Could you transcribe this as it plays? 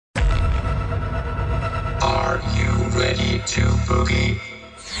to boogie?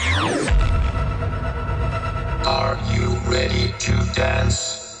 Are you ready to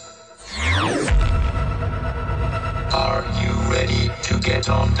dance? Are you ready to get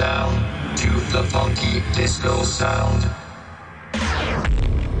on down to the funky disco sound?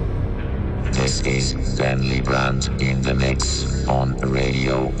 This is Ben Liebrand in the mix on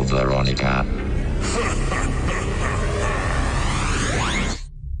Radio Veronica.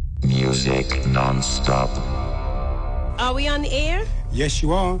 Music non-stop. Are we on the air? Yes,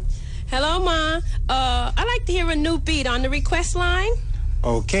 you are. Hello, Ma. I'd like to hear a new beat on the request line.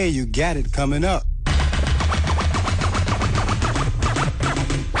 Okay, you got it coming up.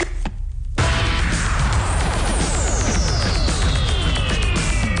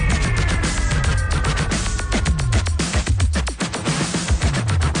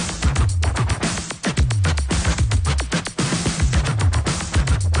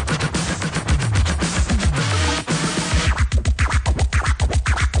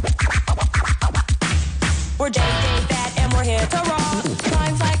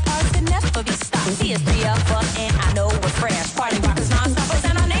 See us be up and I know we're fresh. Party rockers, non-stoppers,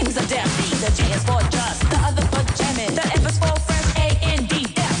 and our names are deaf. The J is for just, the other for jamming. The F is for fresh, A and D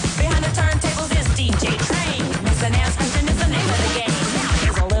deaf. Behind the turntables is DJ Train. Mix and ass question is the name of the game. Now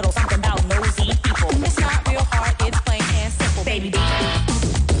here's a little something about nosy people. It's not real hard, it's plain and simple, baby.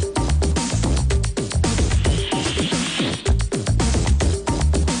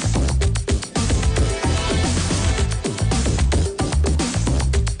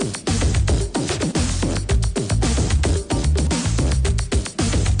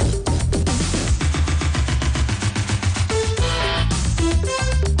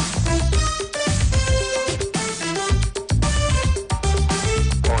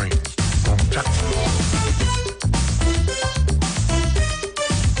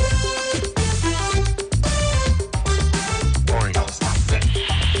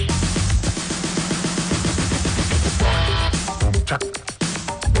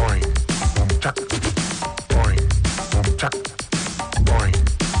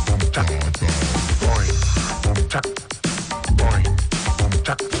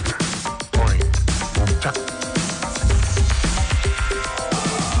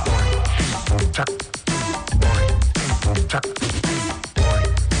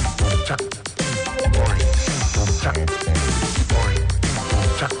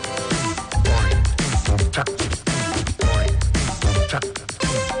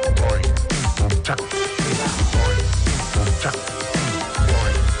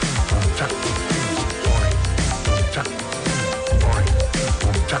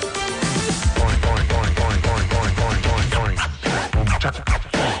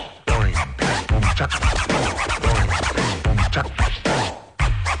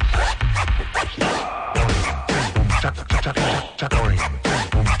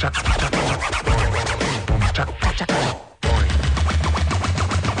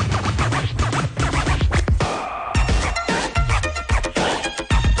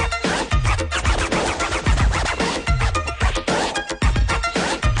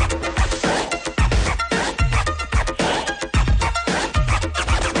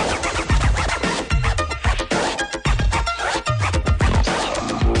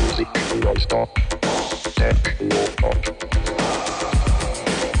 Non-stop.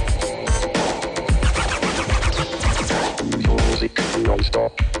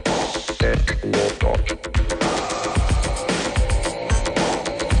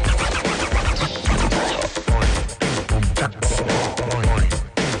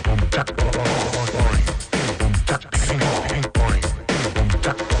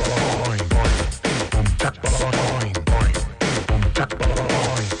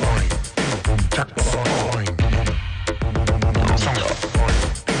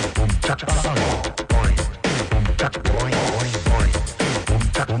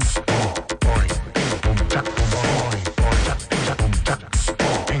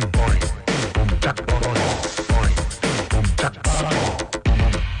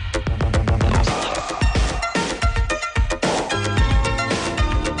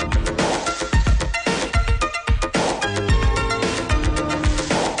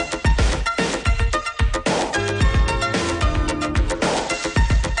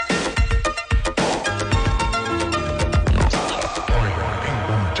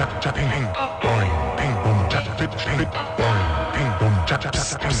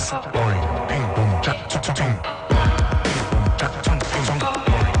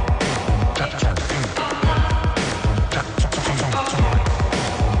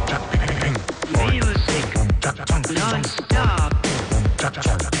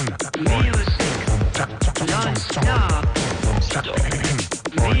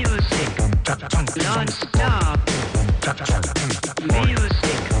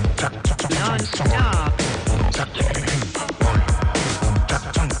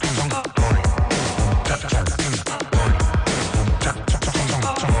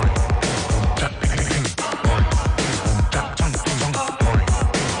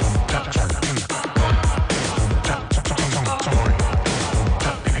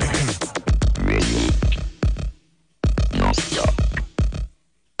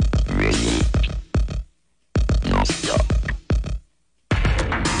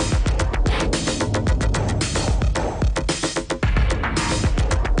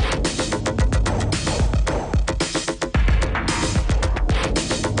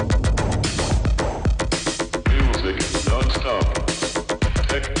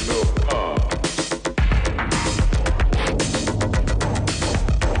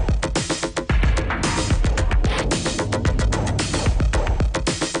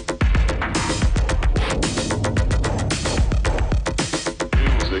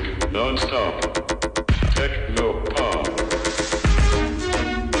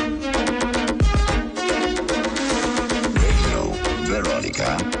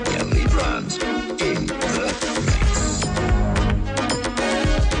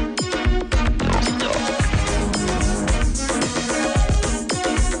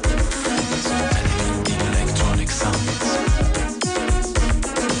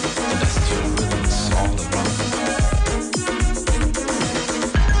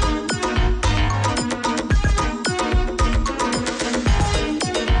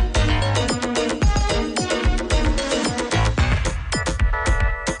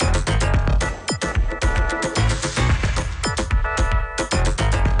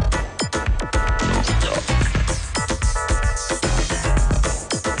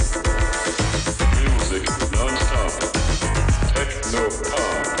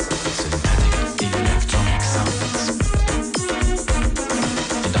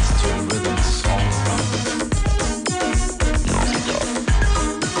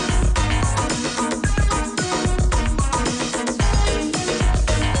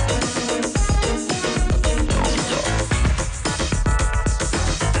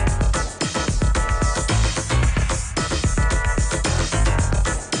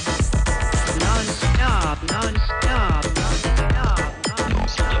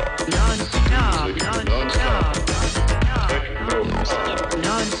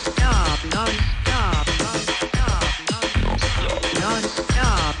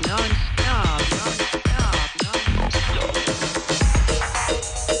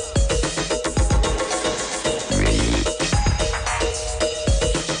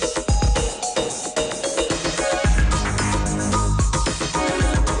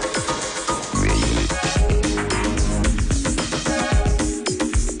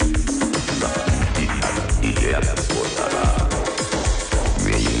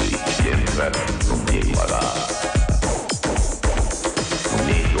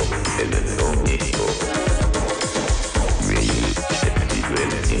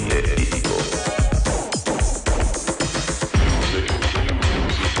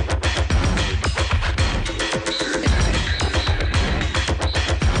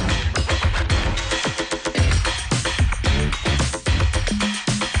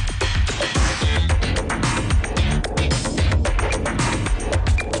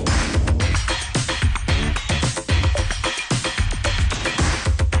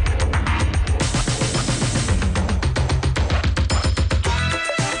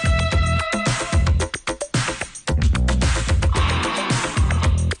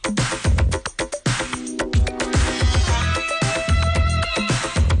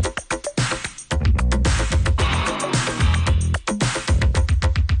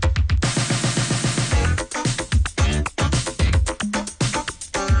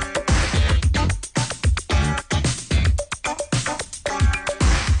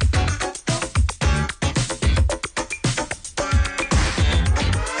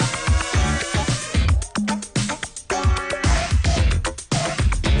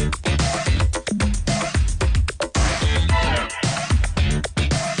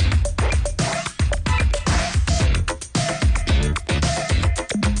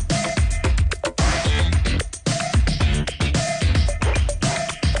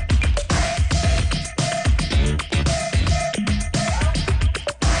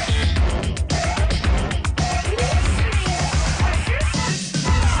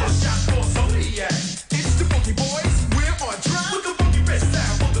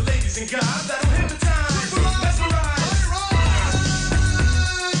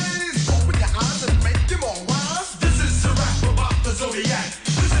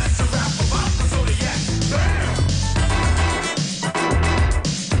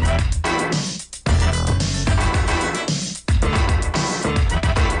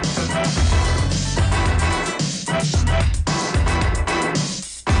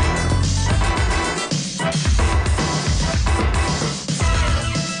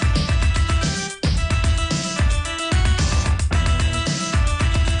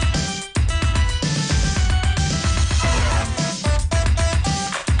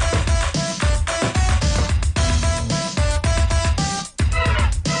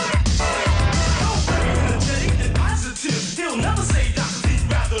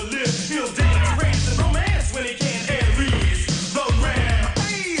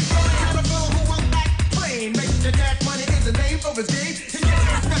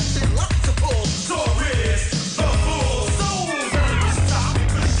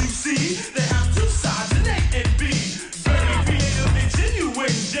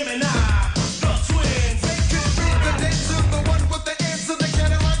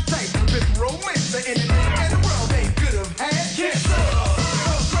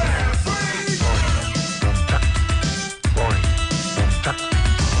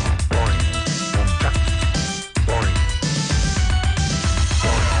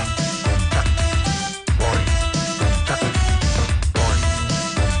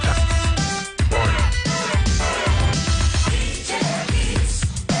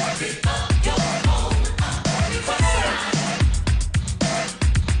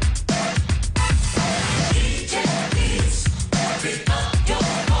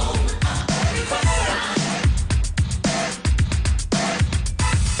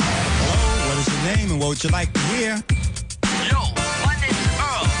 would you like to hear? Yo, my name is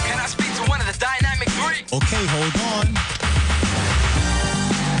Earl. Can I speak to one of the Dynamic 3? Okay, hold on.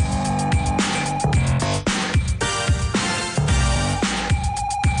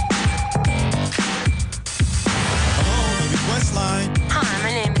 Hello, the request line. Hi,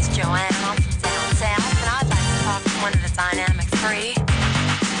 my name is Joanne. I'm from down south, and I'd like to talk to one of the Dynamic 3.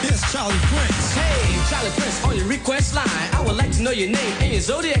 Yes, Charlie Prince. Hey, Charlie Prince on your request line. I would like to know your name and your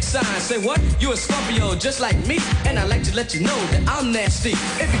zodiac sign. Say what? You a Scorpio just like me, and I'd like to let you know that I'm nasty.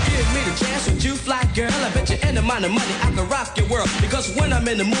 If you give me the chance, would you fly, girl? I bet you any amount of money I can rock your world. Because when I'm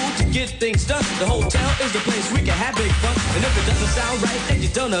in the mood to get things done, the hotel is the place we can have big fun. And if it doesn't sound right and you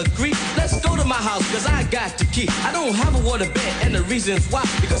don't agree, let's go to my house, cause I got the key. I don't have a water bed, and the reason's why,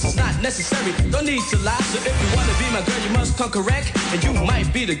 because it's not necessary. Don't need to lie, so if you wanna be my girl, you must come correct. And you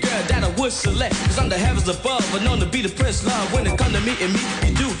might be the girl that I would select, cause I'm the heavens above, but known to be the prince love. When it come to meeting me,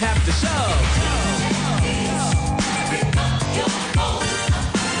 you do have to shove.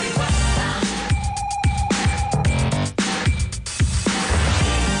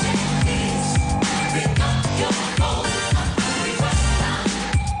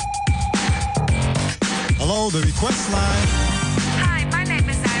 Hello, the request line. Hi, my name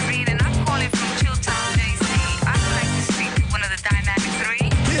is Irene, and I'm calling from Chilltown, JC. I would like to speak to one of the Dynamic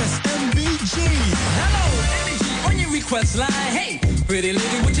 3. Yes, MBG. Hello, MBG on your request line. Hey, pretty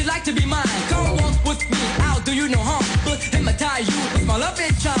lady, would you like to be mine? Come walk with me, I'll do you no harm. But hypnotize you with my love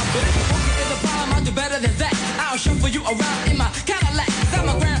and charm. But if you walk in the problem, I'll do better than that. I'll shuffle you around in my Cadillac. I'm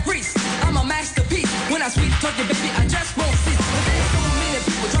a grand priest, I'm a masterpiece. When I sweet talk you, baby, I just won't cease. But there's so many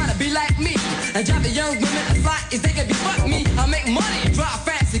people trying to be like me. And drive the young women as fly as they can be fuck me. I make money, drive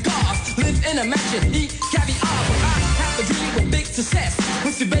fancy cars, live in a mansion, eat caviar. But I have a dream with big success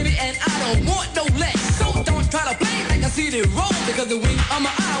with you, baby, and I don't want no less. So don't try to play like I see the roll, because the wing on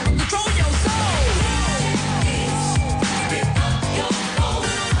my eye will control your soul.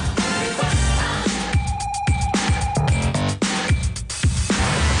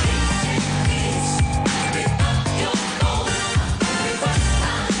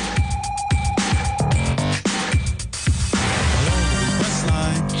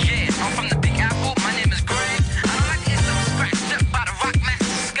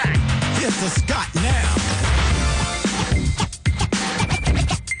 To Scott now.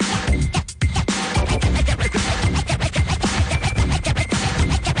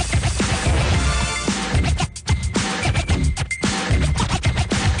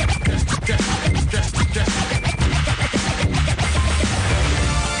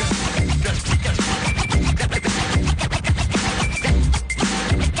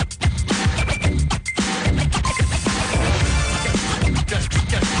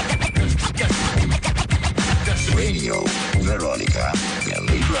 Radio Veronica and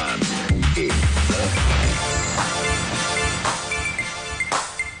Liebrand in the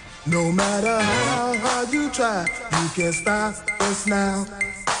No matter how hard you try, you can't stop us now.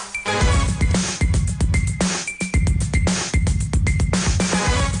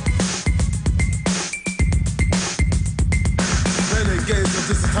 Renegades of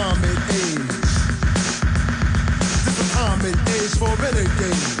this atomic age. This atomic age for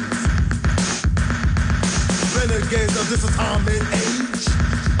renegades. Renegades of this atomic age.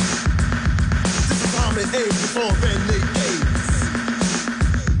 This atomic age before renegades.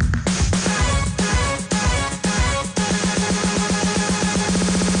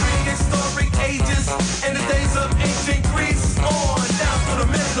 Prehistoric ages and the days of ancient Greece on down to the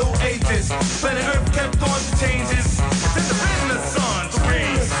Middle Ages. Planet Earth kept on the changes. Since the Renaissance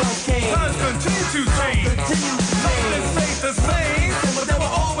reigns, times continue to change. Nothing stays the same, but there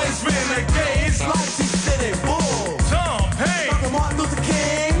were always renegades. Like he said it, bull. Tom Paine, Dr. Martin Luther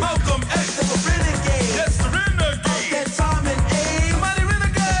King, Malcolm X, they were renegades. Yes, the renegades. Of that time and age. Somebody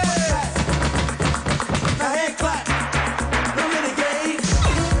renegade. Now hand clap. The renegades.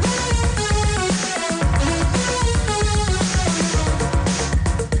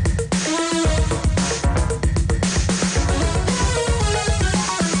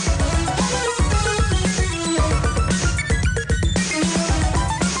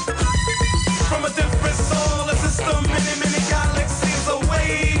 From a different solar system, many, many galaxies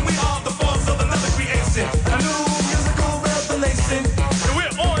away. We are the force of another creation, a new musical revelation. And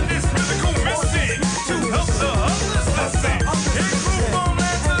we're on this musical mission to help the others listen. It grew from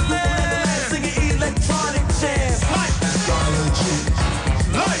land to land. Singing electronic jazz. Like Biology,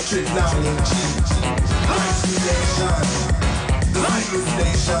 like technology, creation,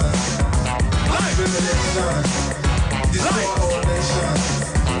 hallucination, revelation, destroy all nations,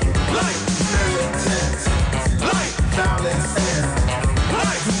 militant, violence and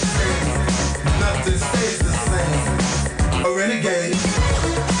crusade. Nothing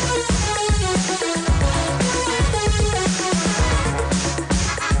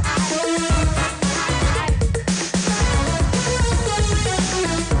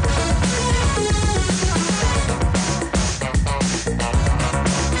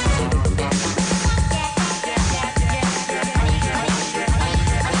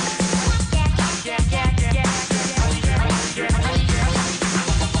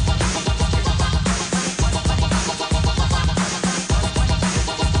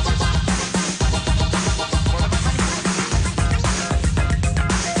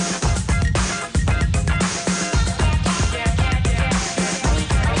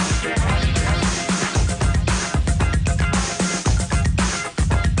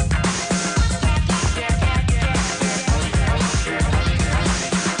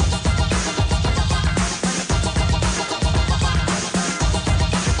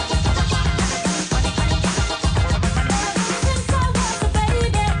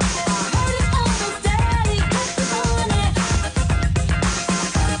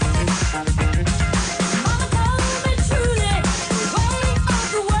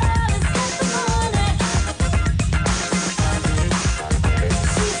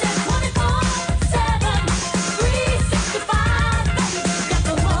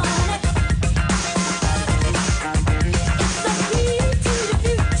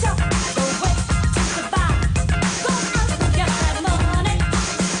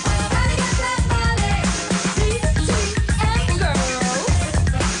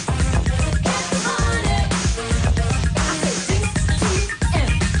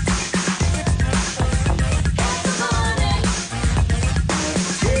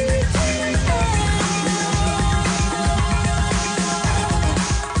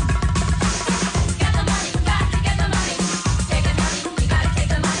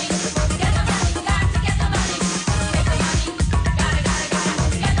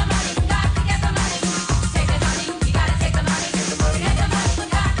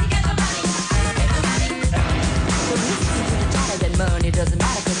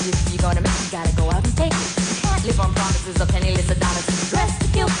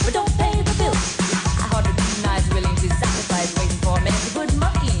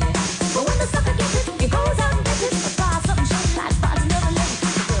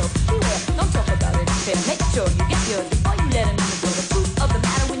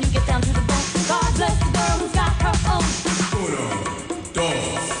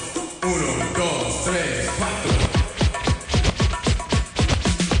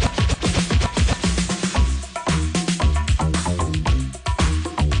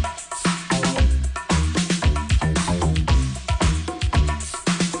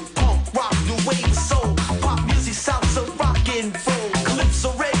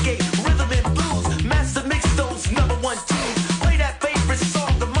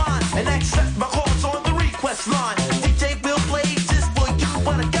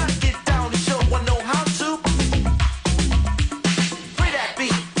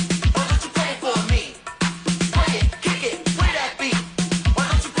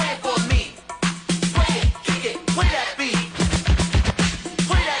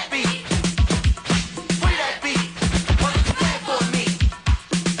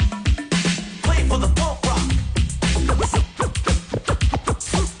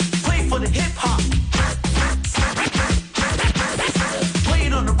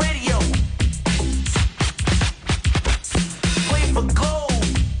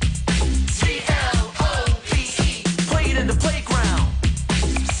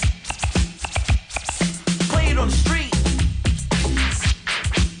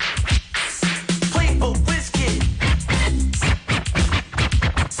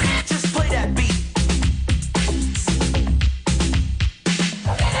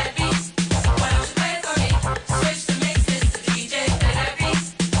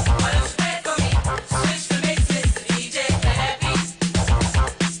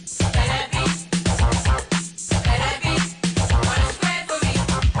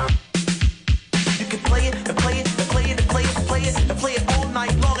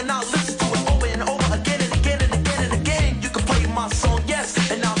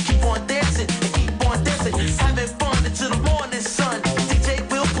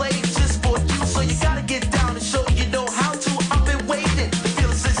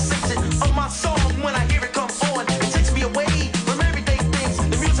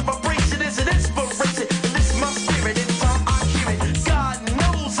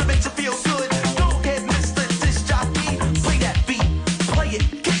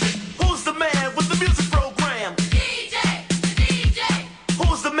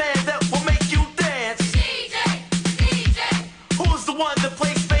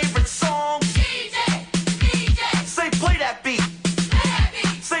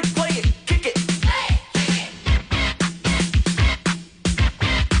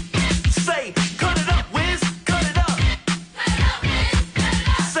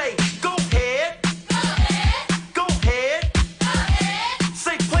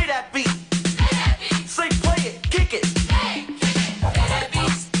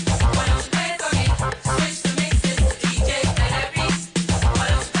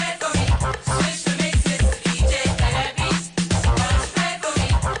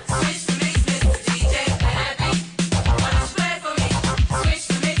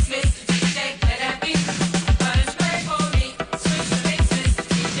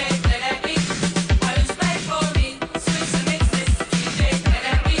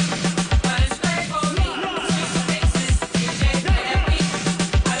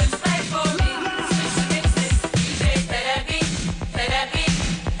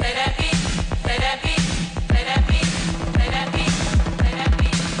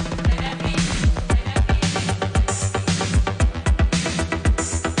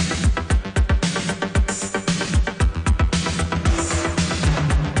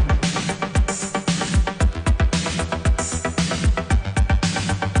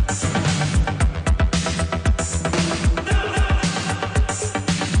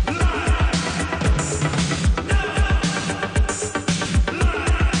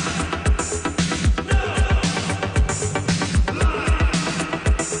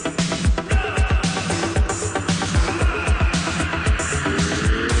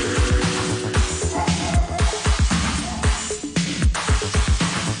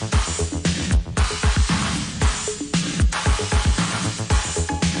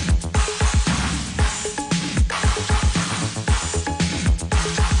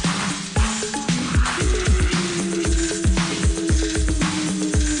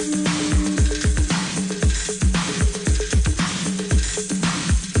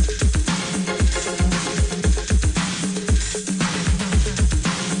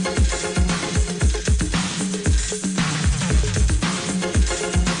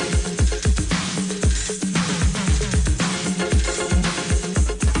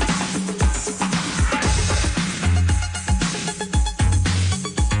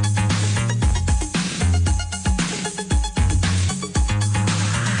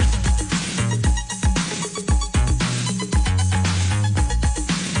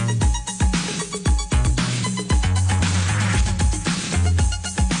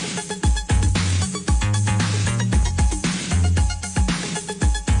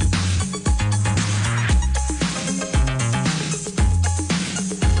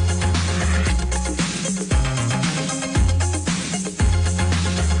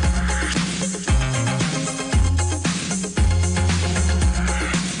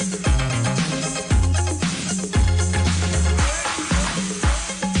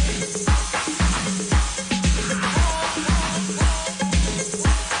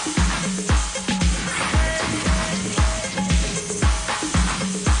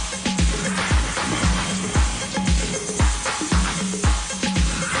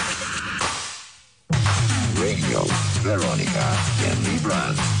Veronica en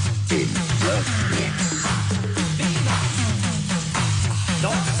Liebrand in The Mix.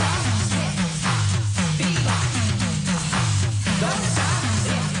 Don't stop. Viva. Don't stop.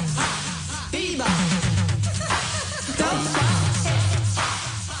 Viva. Don't stop.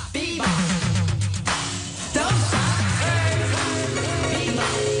 Viva. Don't stop. Viva.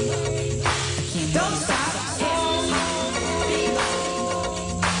 Don't stop. Viva.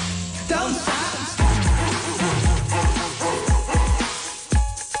 Don't stop.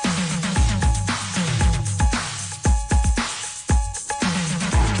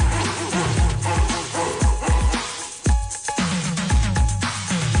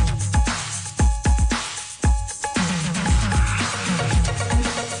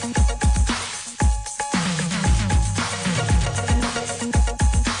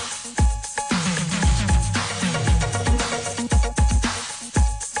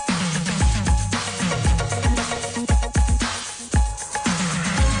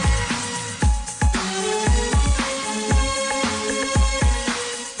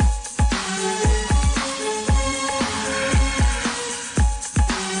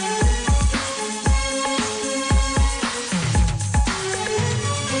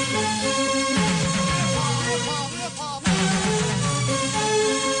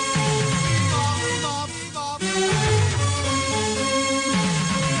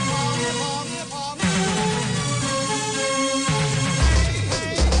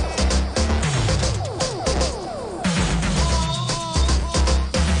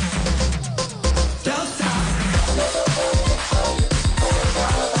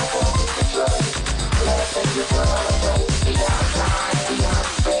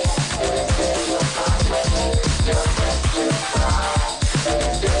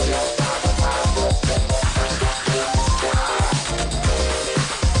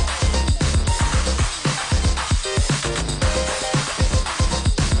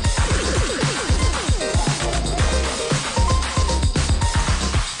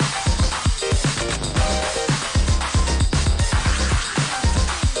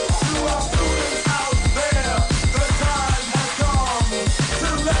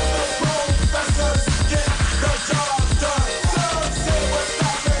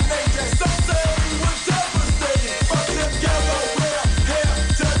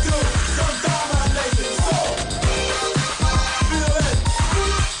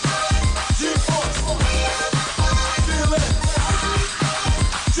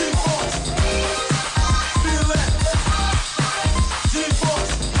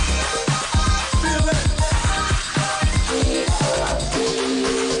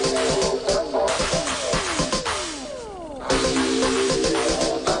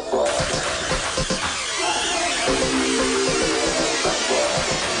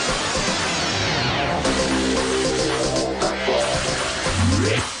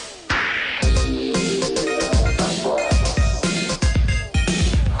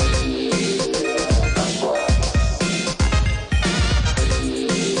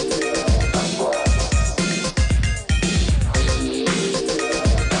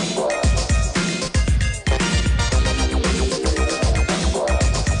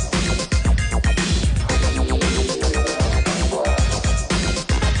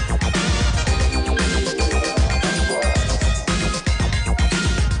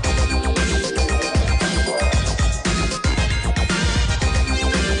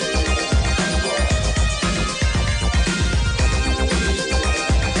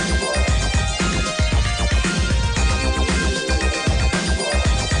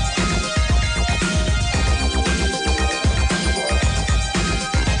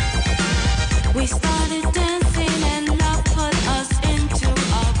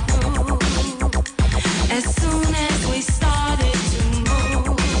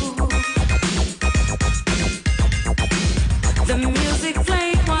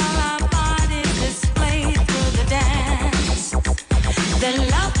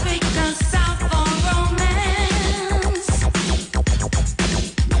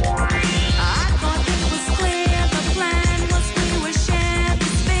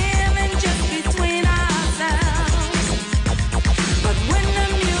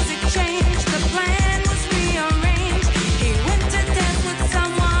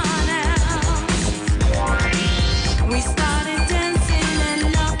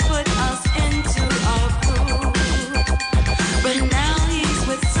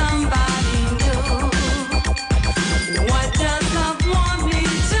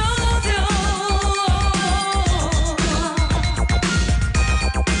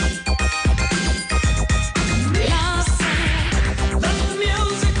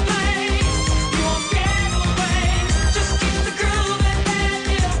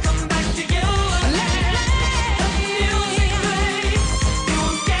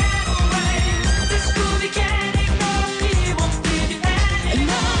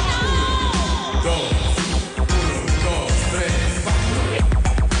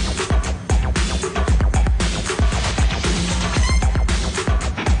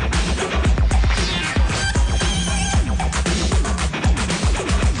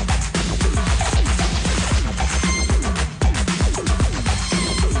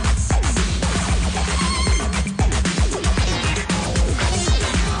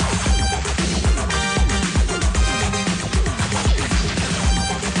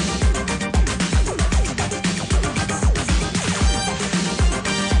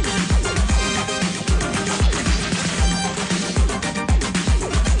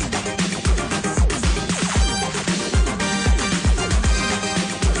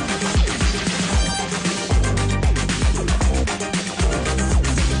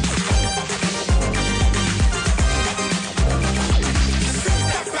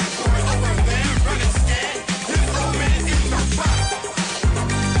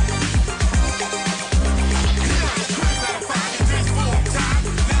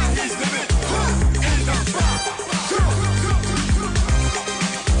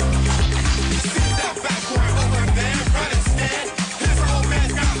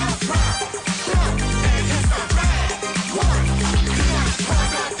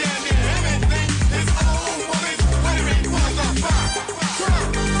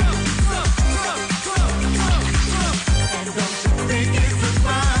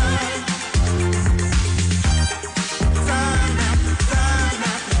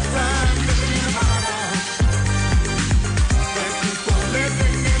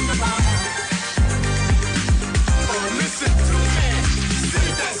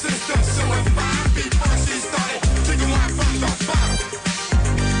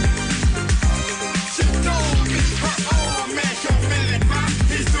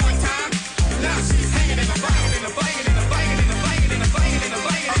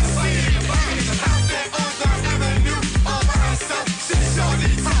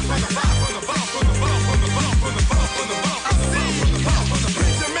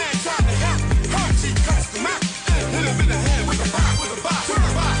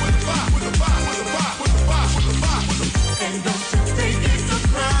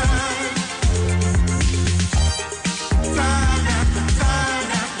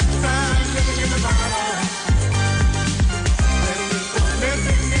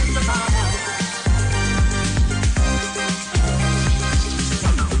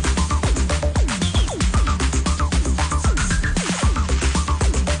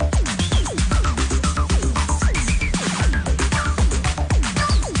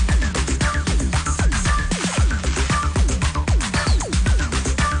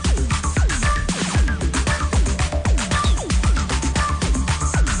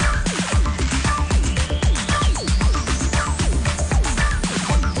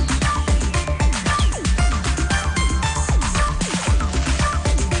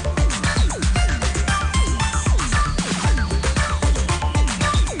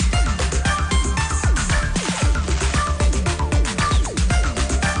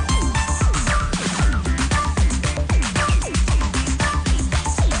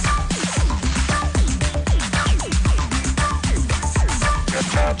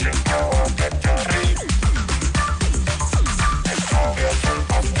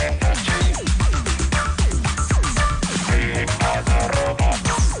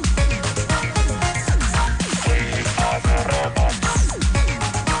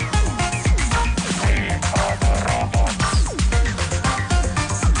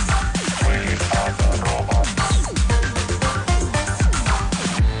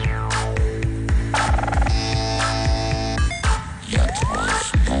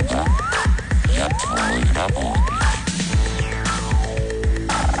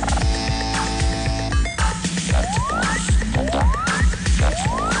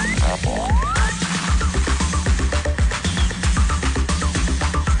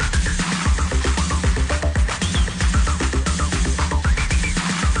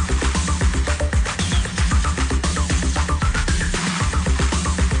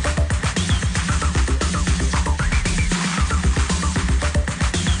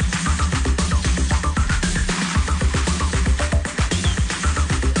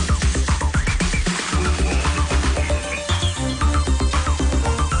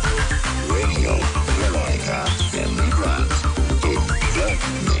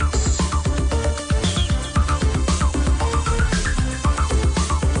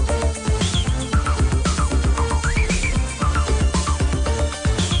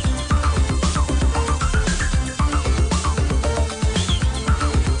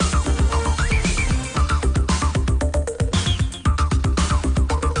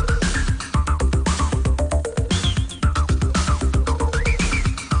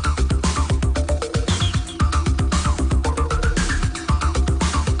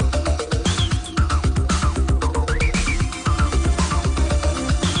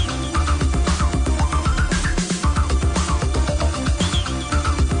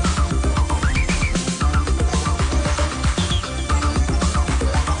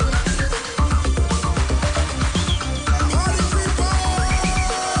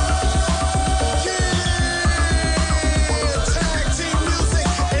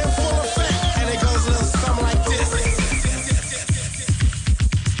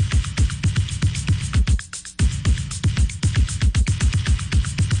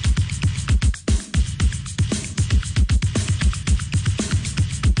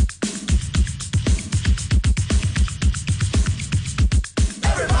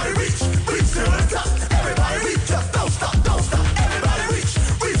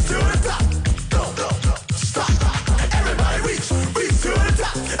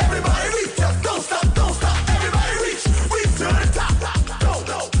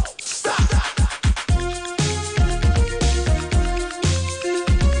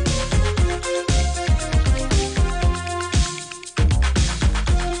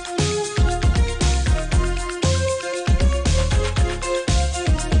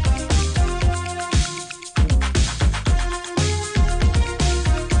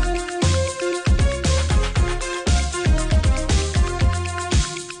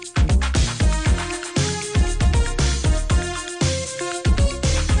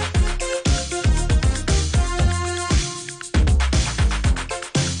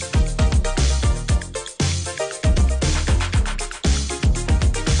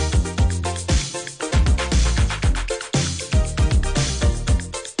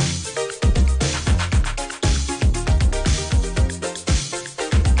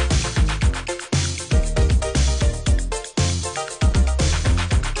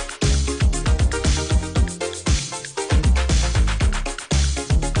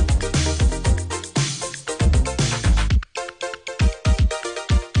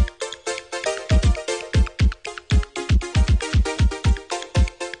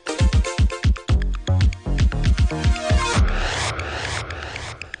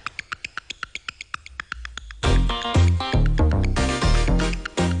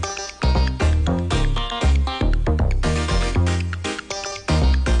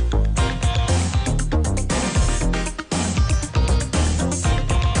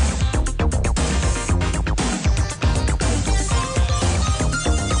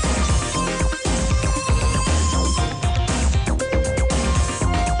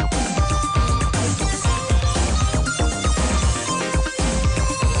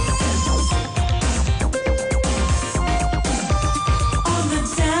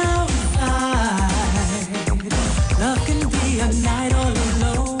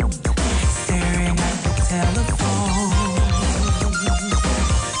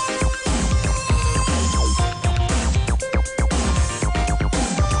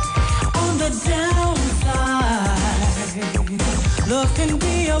 Love can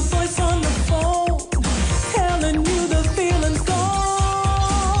be a voice on the phone, telling you the feeling's gone.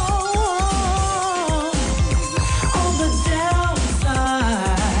 On the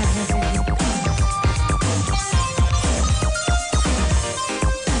downside,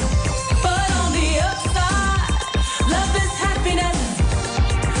 but on the upside, love is happiness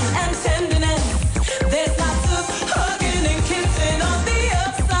and tenderness. There's lots of hugging and kissing on the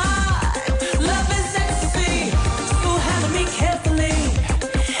upside. Love is ecstasy, so handle me carefully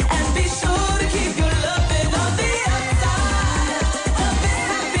and be sure to keep your loving on the upside. Love is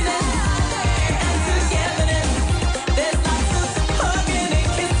happiness and togetherness. There's lots of hugging and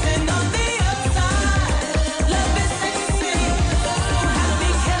kissing on the upside. Love is ecstasy, so handle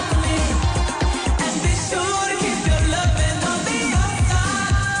me carefully and be sure to keep your loving on the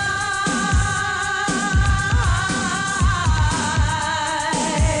upside.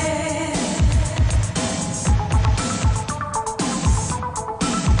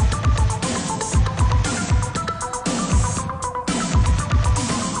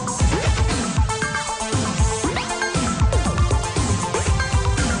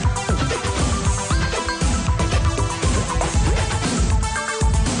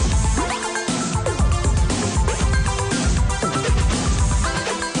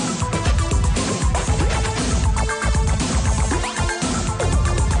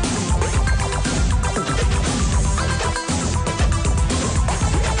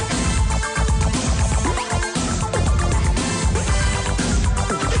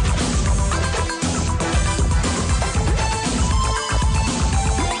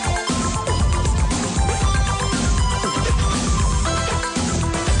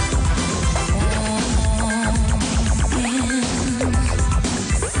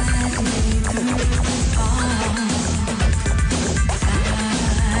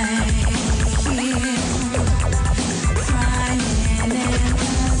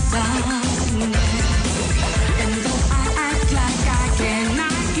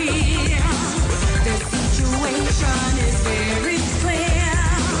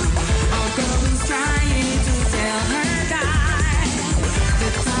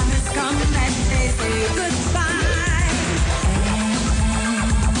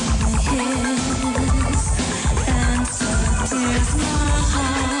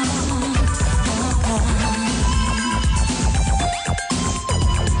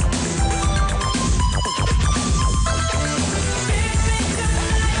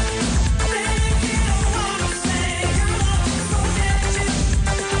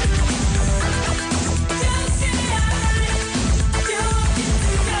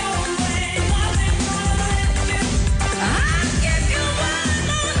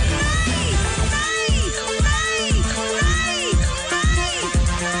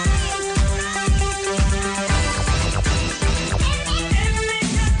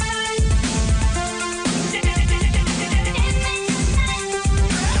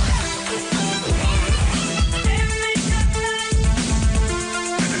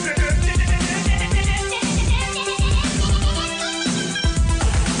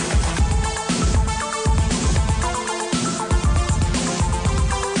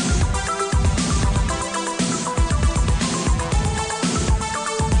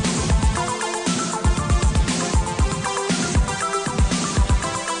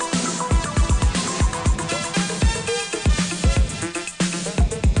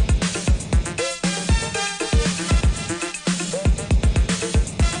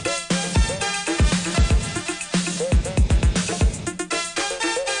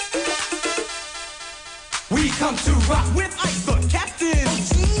 We come to rock with Ice the Captain.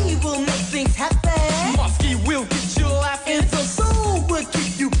 OG will make things happen. Muskie will get you laughing. And so soul will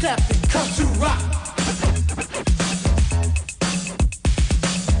keep you clapping. Come to rock.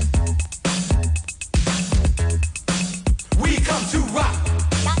 We come to rock.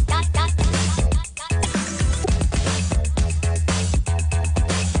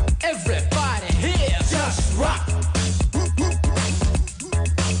 Everybody here, Just rock.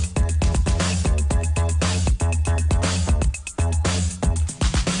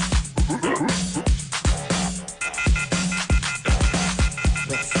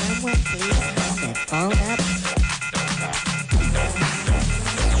 Would someone please come and phone up?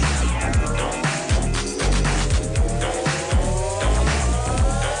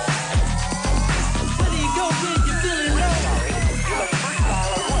 Where do you go when you're feeling low?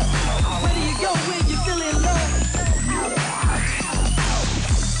 Where do you go when you're feeling low?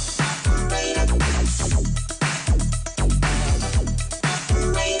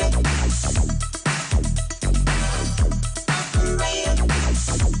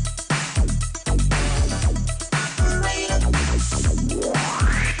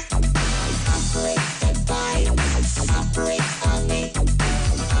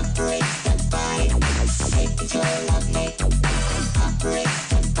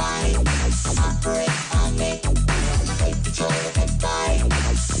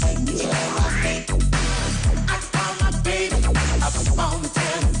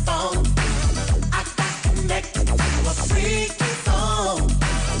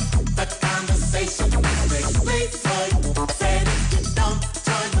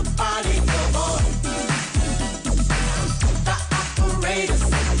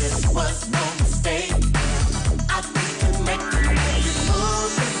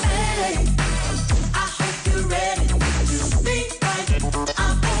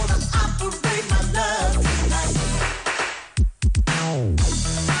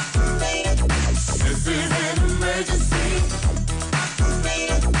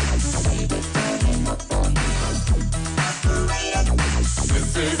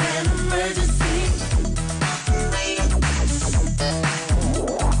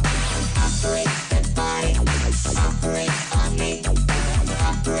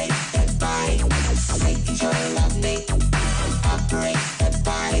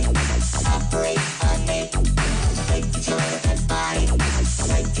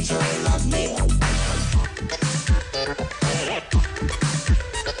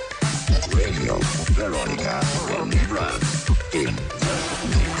 Liebrand in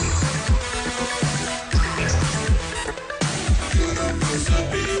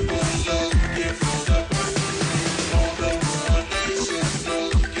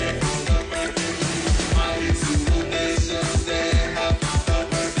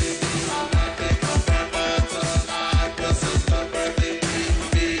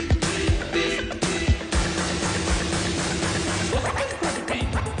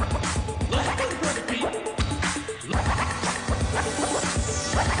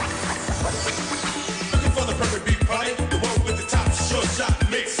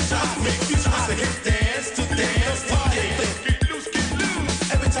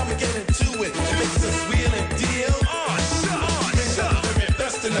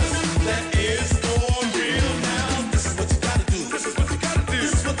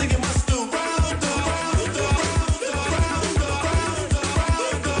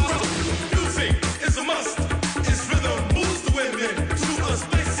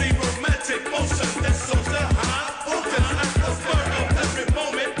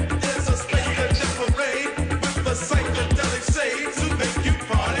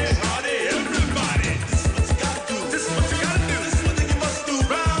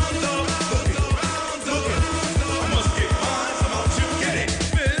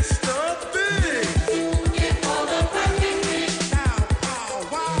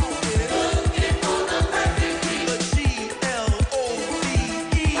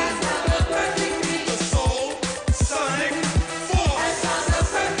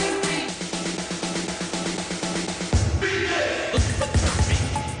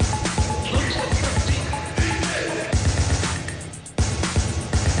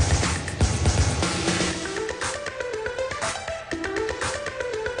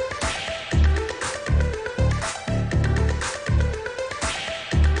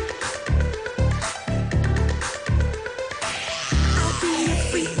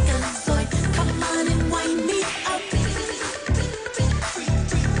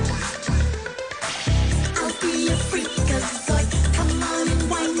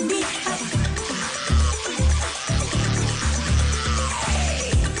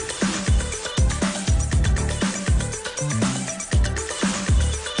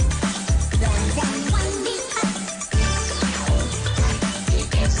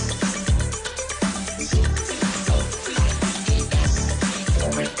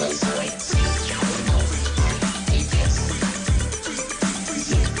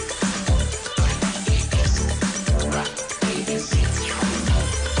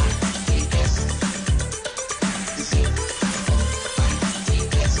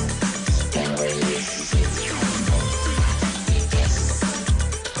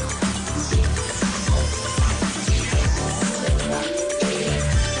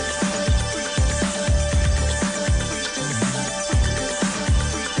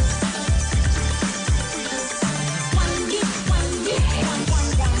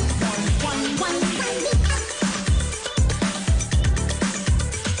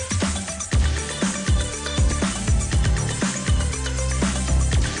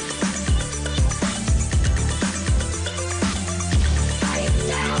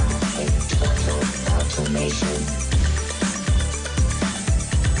the mix.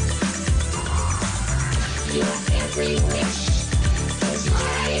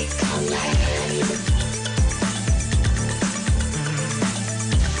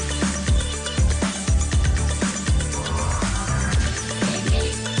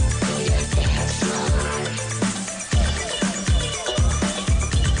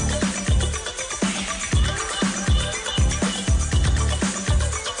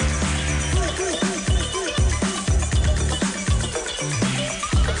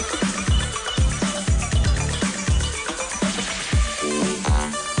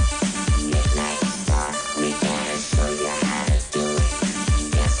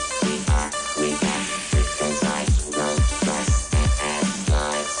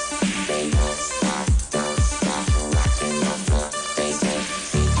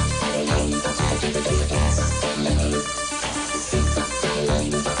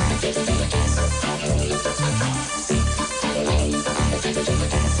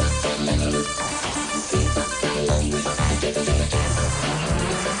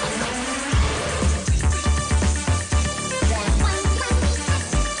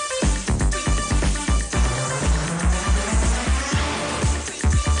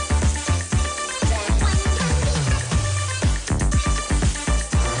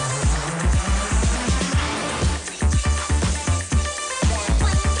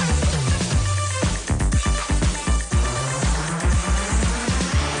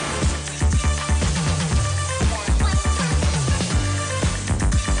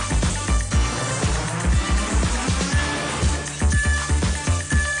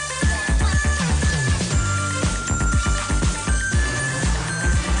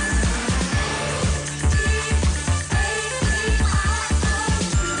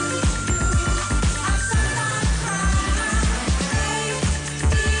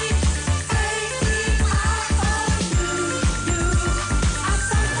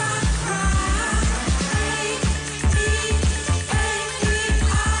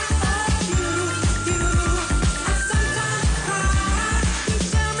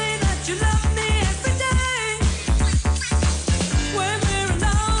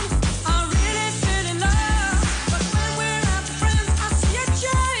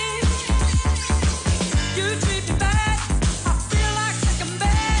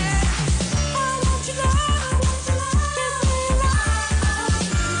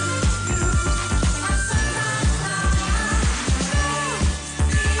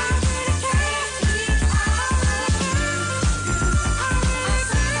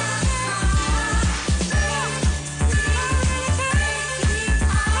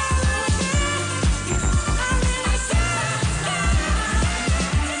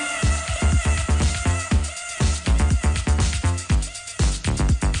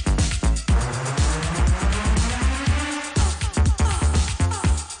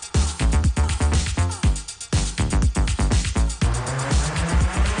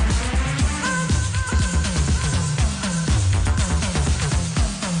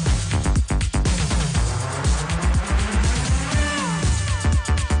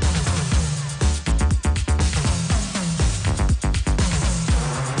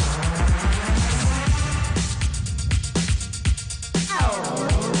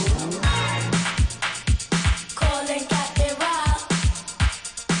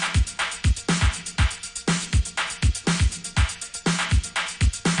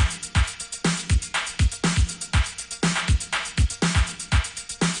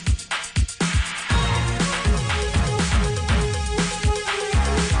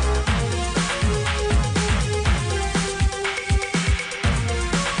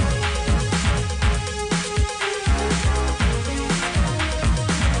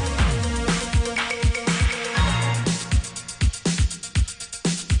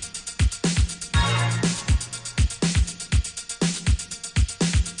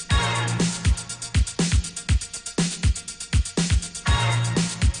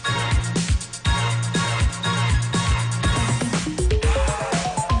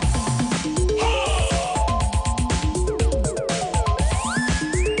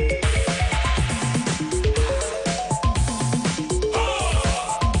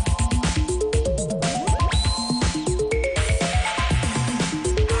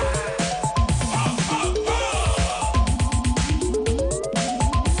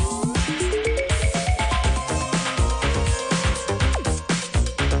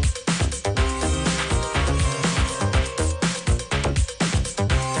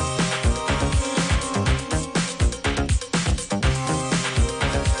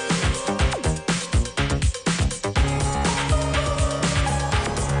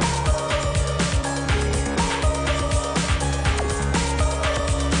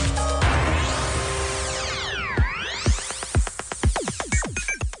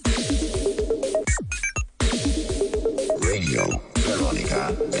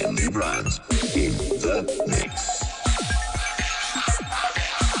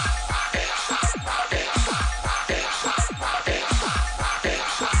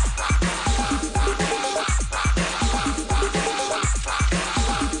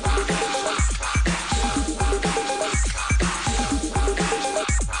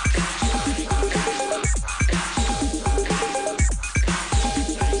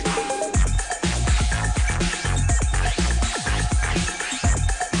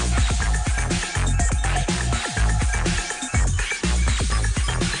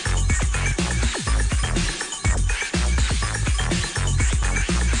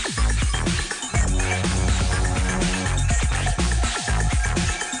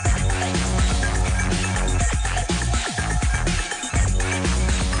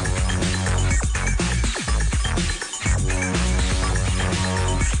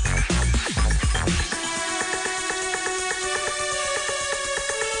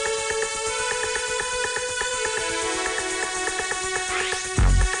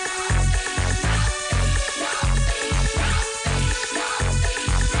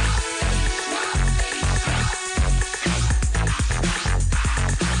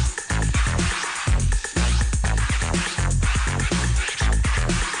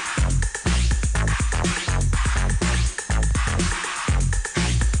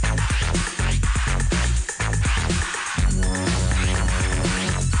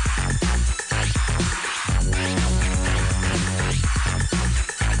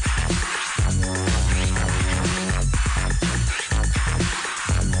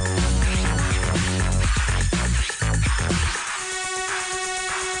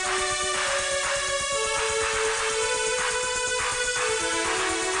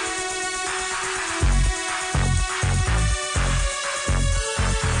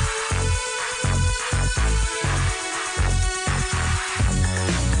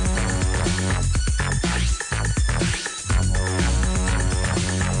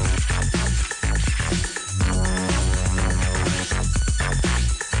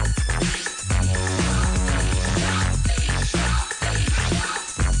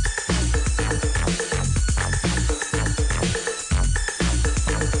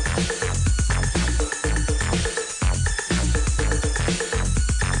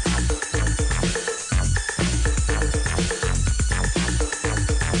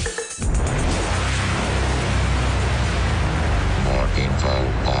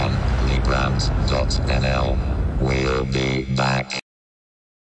 Sound.nl